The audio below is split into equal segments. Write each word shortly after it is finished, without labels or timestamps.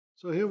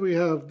So here we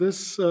have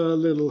this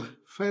little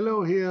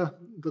fellow here,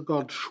 the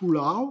god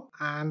SHOULAO,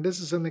 and this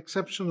is an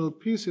exceptional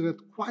piece. It had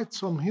quite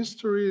some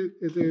history.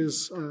 It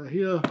is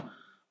here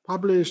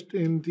published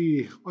in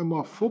the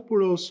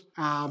Oimorphopoulos,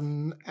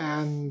 and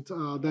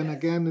then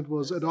again it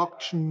was at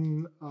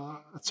auction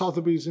at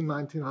Sotheby's in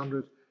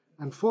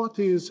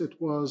 1940s.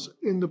 It was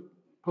in the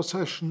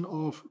possession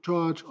of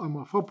George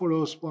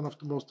Oimorphopoulos, one of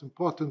the most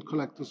important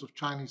collectors of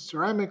Chinese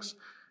ceramics,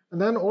 and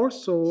then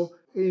also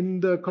in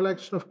the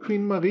collection of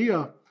Queen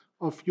Maria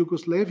of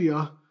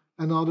Yugoslavia,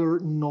 another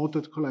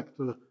noted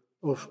collector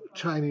of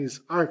Chinese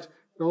art.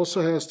 It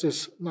also has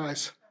this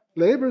nice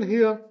label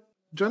here.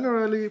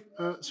 Generally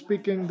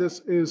speaking, this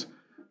is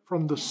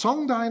from the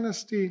Song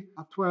Dynasty,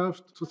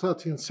 12th to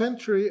 13th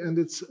century, and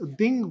it's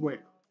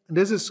Dingware.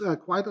 This is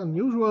quite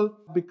unusual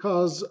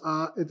because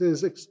it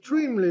is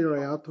extremely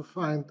rare to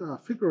find a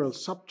figural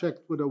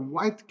subject with a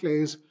white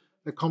glaze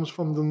that comes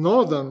from the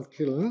northern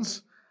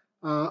kilns.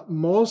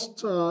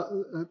 Most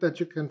that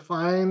you can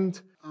find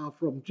are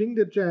from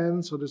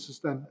Jingdezhen, so this is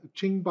then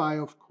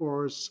Qingbai, of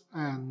course,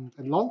 and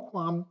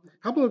Longquan.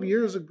 A couple of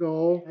years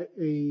ago,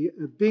 a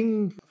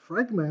Ding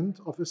fragment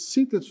of a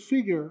seated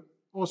figure,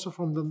 also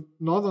from the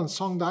northern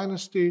Song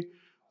Dynasty,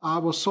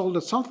 was sold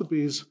at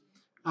Sotheby's,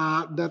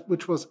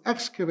 which was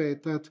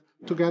excavated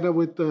together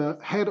with the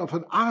head of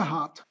an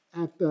arhat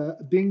at the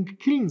Ding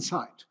kiln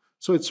site.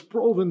 So it's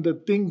proven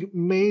that Ding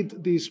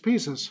made these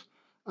pieces.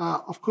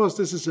 Of course,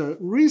 this is a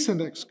recent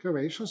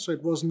excavation, so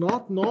it was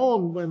not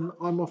known when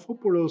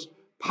Oimorphopoulos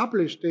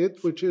published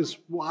it, which is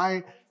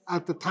why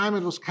at the time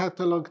it was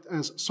catalogued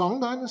as Song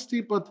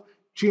Dynasty, but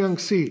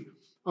Jiangxi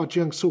or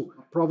Jiangsu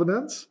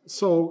provenance,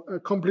 so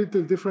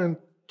completely different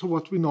to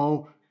what we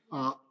know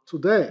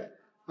today.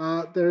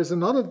 There is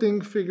another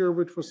Ding figure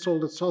which was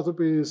sold at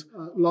Sotheby's,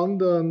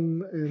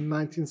 London in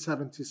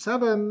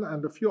 1977,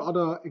 and a few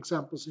other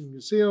examples in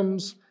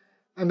museums.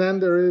 And then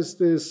there is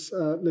this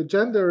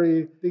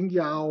legendary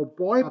Dingyao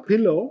boy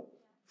pillow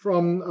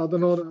from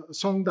the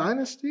Song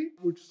Dynasty,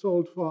 which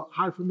sold for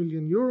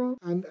 €500,000.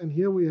 And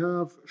here we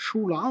have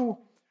SHOULAO,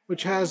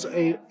 which has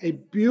a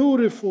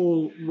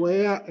beautiful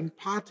ware and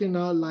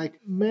patina like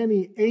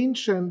many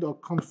ancient or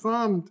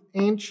confirmed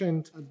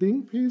ancient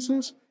Ding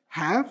pieces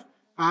have.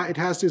 It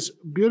has this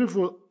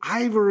beautiful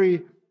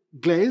ivory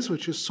glaze,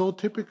 which is so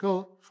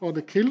typical for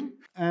the kiln,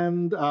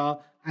 and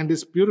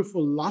this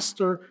beautiful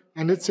luster,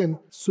 and it's in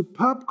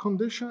superb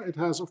condition. It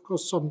has, of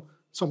course,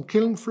 some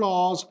kiln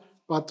flaws,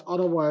 but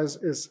otherwise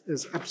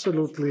is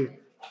absolutely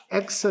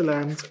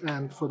excellent.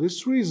 And for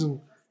this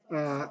reason,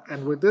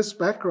 and with this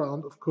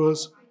background, of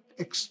course,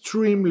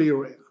 extremely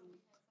rare.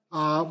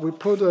 We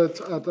put it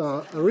at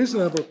a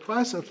reasonable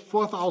price at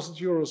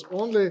 €4,000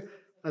 only.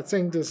 I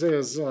think this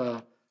is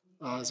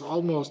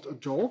almost a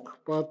joke,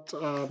 but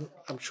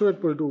I'm sure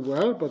it will do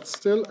well, but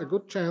still a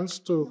good chance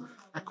to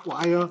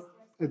acquire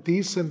a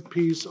decent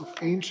piece of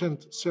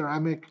ancient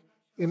ceramic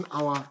in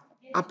our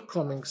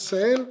upcoming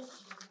sale.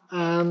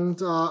 And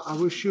I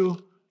wish you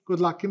good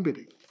luck in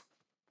bidding.